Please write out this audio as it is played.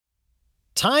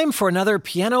Time for another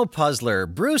piano puzzler.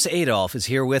 Bruce Adolph is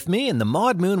here with me in the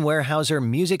Maud Moon Weyerhaeuser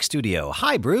Music Studio.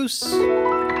 Hi, Bruce.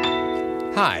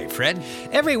 Hi, Fred.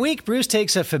 Every week, Bruce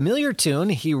takes a familiar tune.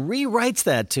 He rewrites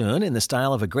that tune in the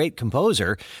style of a great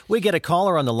composer. We get a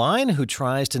caller on the line who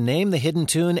tries to name the hidden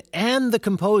tune and the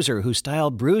composer whose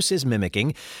style Bruce is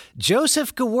mimicking.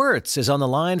 Joseph Gewirtz is on the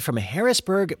line from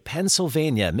Harrisburg,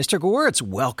 Pennsylvania. Mr. Gewirtz,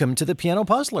 welcome to the Piano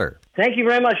Puzzler. Thank you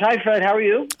very much. Hi, Fred. How are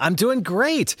you? I'm doing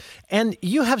great. And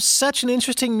you have such an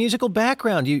interesting musical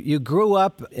background. You grew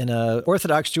up in an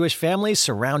Orthodox Jewish family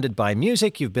surrounded by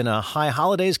music. You've been a high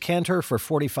holidays cantor for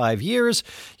 45 years.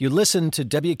 You listened to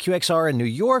WQXR in New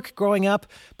York growing up.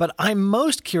 But I'm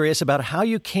most curious about how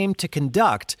you came to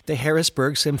conduct the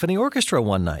Harrisburg Symphony Orchestra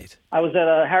one night. I was at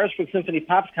a Harrisburg Symphony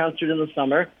Pops concert in the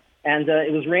summer, and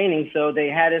it was raining, so they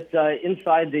had it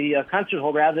inside the concert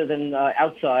hall rather than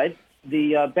outside.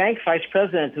 The bank vice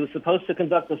president, who was supposed to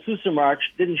conduct the Sousa March,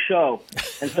 didn't show.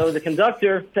 And so the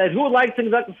conductor said, "Who would like to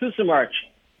conduct the Sousa March?"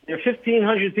 There were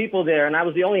 1,500 people there, and I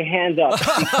was the only hand up.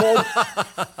 He called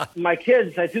my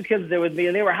kids. I had two kids there with me,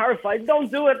 and they were horrified.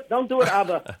 Don't do it,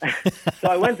 Abba. So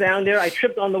I went down there. I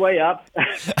tripped on the way up.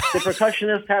 The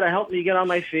percussionist had to help me get on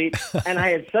my feet, and I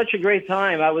had such a great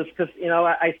time. It was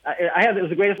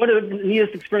the greatest, one of the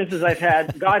neatest experiences I've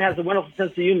had. God has a wonderful sense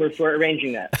of humor for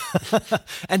arranging that.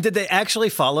 And did they actually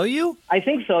follow you? I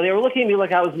think so. They were looking at me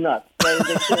like I was nuts.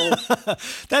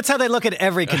 That's how they look at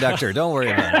every conductor. Don't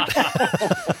worry about it.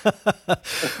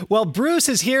 Well, Bruce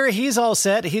is here. He's all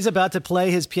set. He's about to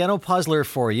play his piano puzzler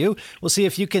for you. We'll see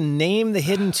if you can name the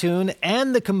hidden tune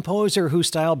and the composer whose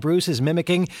style Bruce is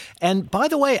mimicking. And by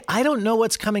the way, I don't know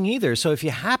what's coming either. So if you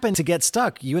happen to get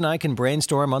stuck, you and I can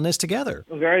brainstorm on this together.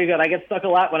 Very good. I get stuck a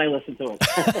lot when I listen to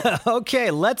him. Okay,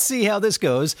 let's see how this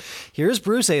goes. Here's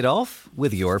Bruce Adolph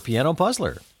with your piano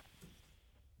puzzler.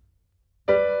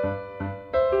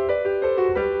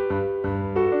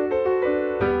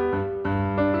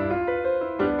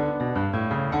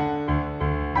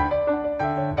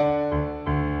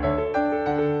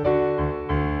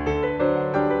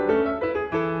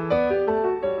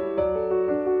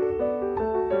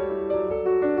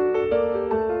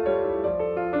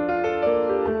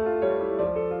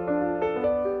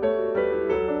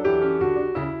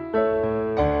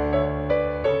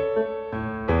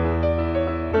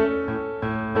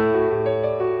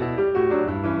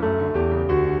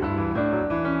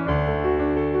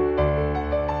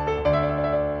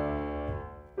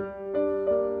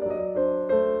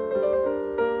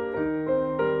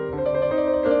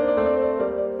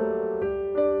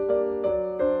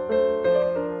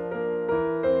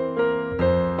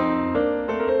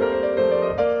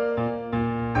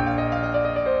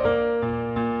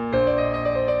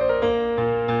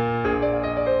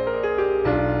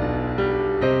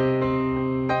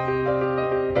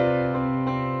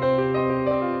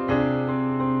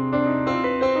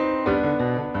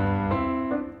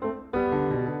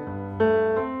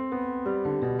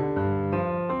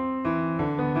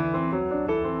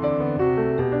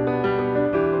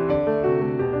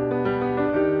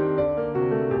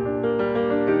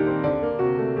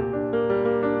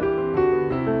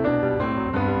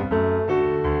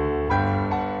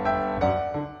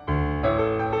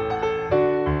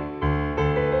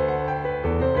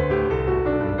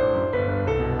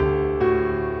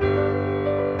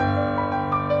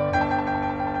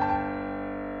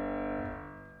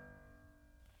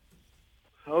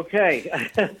 Okay.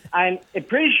 I'm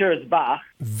pretty sure it's Bach.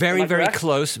 Very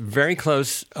close. Very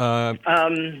close.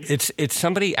 It's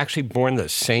somebody actually born the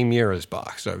same year as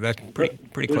Bach, so that's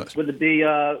pretty close. Would it be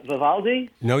Vivaldi?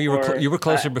 No, you were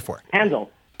closer before.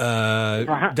 Handel.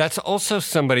 That's also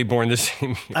somebody born the same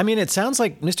year. I mean, it sounds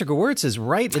like Mr. Gewirtz is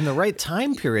right in the right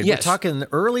time period. Yes. We're talking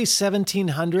early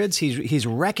 1700s. He's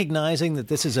recognizing that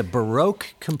this is a Baroque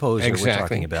composer we're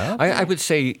talking about. I would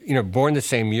say, born the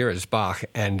same year as Bach,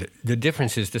 and the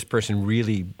difference is this person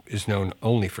really is known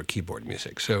only for keyboard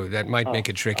music, so that might make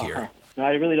it trickier. No,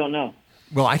 I really don't know.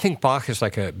 Well, I think Bach is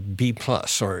like a B+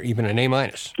 or even an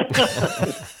A-.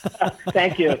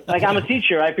 Thank you. Like, I'm a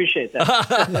teacher. I appreciate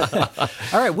that.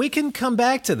 All right, we can come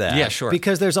back to that. Yeah, sure.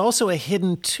 Because there's also a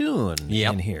hidden tune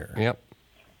in here. Yep.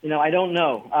 I don't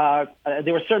know.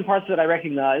 There were certain parts that I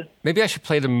recognized. Maybe I should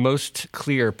play the most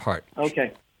clear part.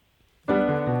 Okay.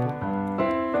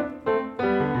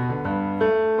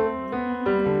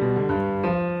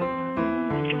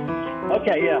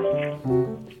 Okay, yeah.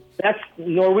 That's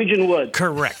Norwegian Wood.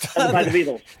 Correct. By the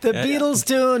Beatles. The Beatles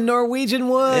tune Norwegian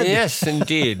Wood. Yes,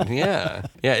 indeed. Yeah.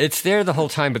 Yeah, it's there the whole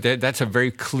time, but that's a very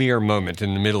clear moment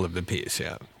in the middle of the piece,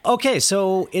 yeah. Okay,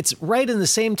 so it's right in the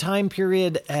same time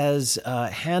period as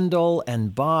Handel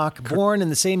and Bach, born in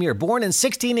the same year, born in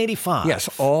 1685. Yes,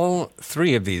 all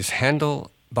three of these, Handel,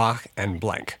 Bach, and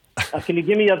blank. Can you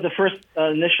give me the first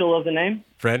initial of the name?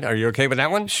 Fred, are you okay with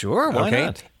that one? Sure, why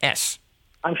not? S.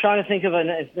 I'm trying to think of a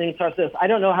thing that starts with this. I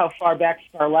don't know how far back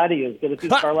Scarlatti is. Could it be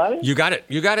Scarlatti? You got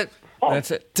it. Oh.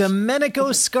 That's it. Domenico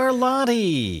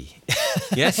Scarlatti.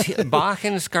 Yes, Bach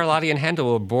and Scarlatti and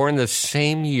Handel were born the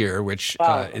same year, which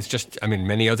is just,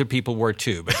 many other people were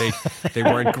too, but they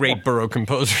weren't great Baroque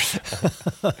composers.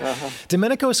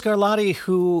 Domenico Scarlatti,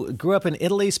 who grew up in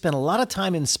Italy, spent a lot of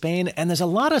time in Spain, and there's a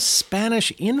lot of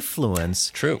Spanish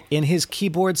influence in his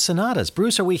keyboard sonatas.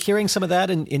 Bruce, are we hearing some of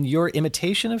that in your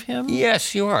imitation of him?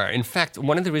 Yes, you are. In fact,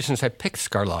 one of the reasons I picked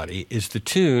Scarlatti is the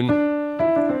tune.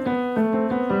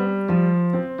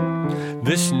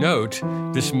 This note,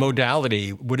 this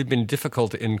modality, would have been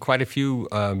difficult in quite a few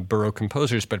Baroque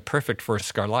composers, but perfect for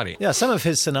Scarlatti. Yeah, some of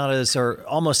his sonatas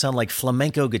almost sound like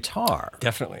flamenco guitar.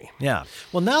 Definitely. Yeah.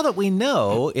 Well, now that we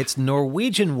know it's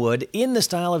Norwegian Wood in the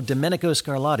style of Domenico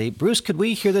Scarlatti, Bruce, could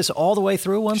we hear this all the way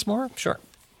through once more? Sure.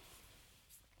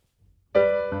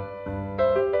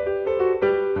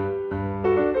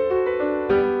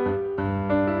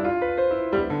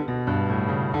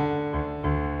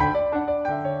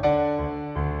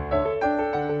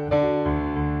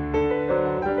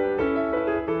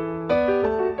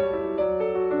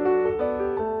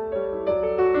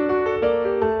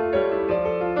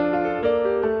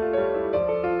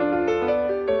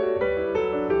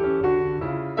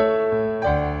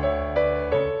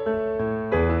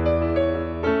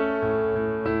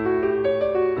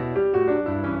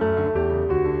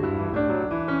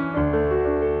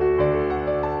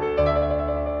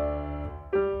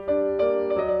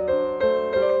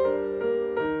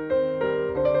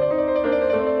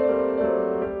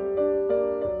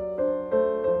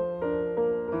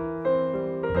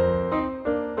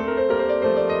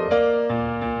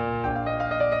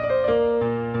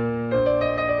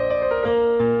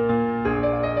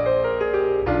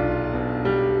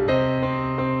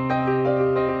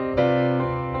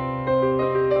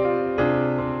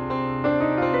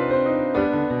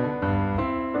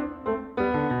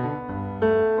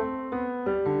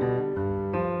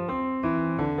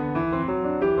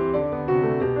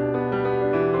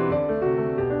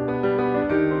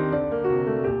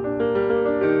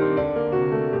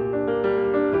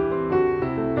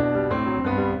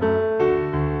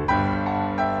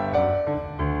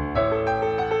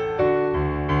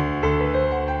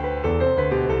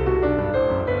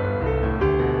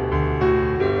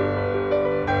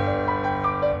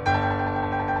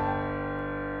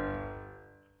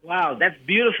 Wow, that's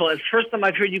beautiful. It's the first time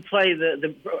I've heard you play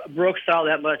the Baroque style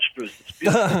that much, Bruce. It's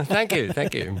beautiful. Thank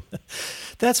you.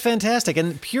 That's fantastic,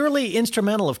 and purely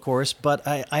instrumental, of course, but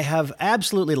I have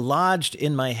absolutely lodged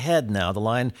in my head now the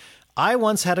line, I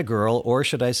once had a girl, or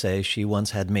should I say, she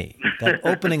once had me. That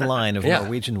opening line of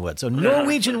Norwegian Wood. So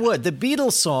Norwegian Wood, the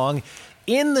Beatles song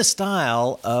in the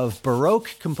style of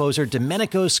Baroque composer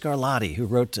Domenico Scarlatti, who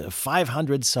wrote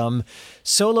 500-some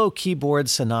solo keyboard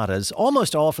sonatas,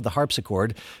 almost all for the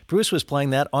harpsichord. Bruce was playing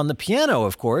that on the piano,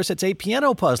 of course. It's a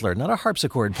piano puzzler, not a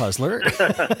harpsichord puzzler.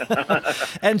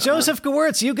 And Joseph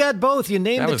Gewirtz, you got both. You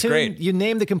named the tune. Great. You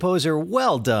named the composer.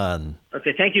 Well done.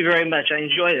 Okay, thank you very much. I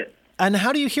enjoyed it. And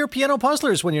how do you hear piano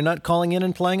puzzlers when you're not calling in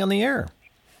and playing on the air?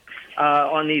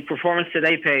 On the Performance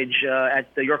Today page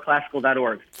at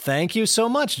yourclassical.org. Thank you so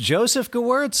much, Joseph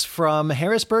Gewirtz from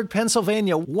Harrisburg,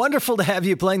 Pennsylvania. Wonderful to have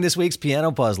you playing this week's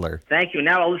Piano Puzzler. Thank you.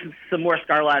 Now I'll listen to some more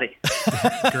Scarlatti.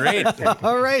 Great.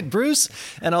 All right, Bruce,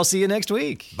 and I'll see you next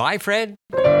week. Bye, Fred.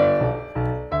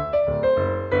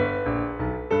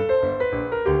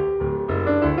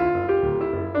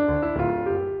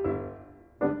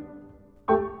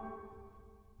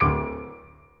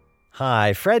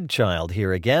 Hi, Fred Child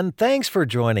here again. Thanks for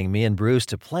joining me and Bruce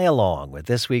to play along with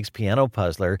this week's Piano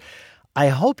Puzzler. I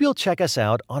hope you'll check us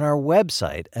out on our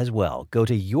website as well. Go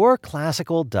to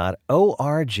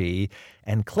yourclassical.org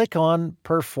and click on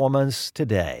Performance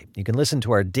Today. You can listen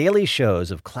to our daily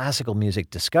shows of classical music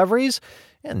discoveries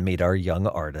and meet our young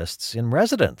artists in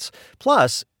residence.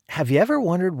 Plus, have you ever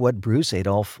wondered what Bruce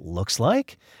Adolphe looks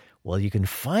like? Well, you can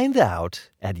find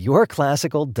out at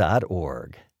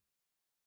yourclassical.org.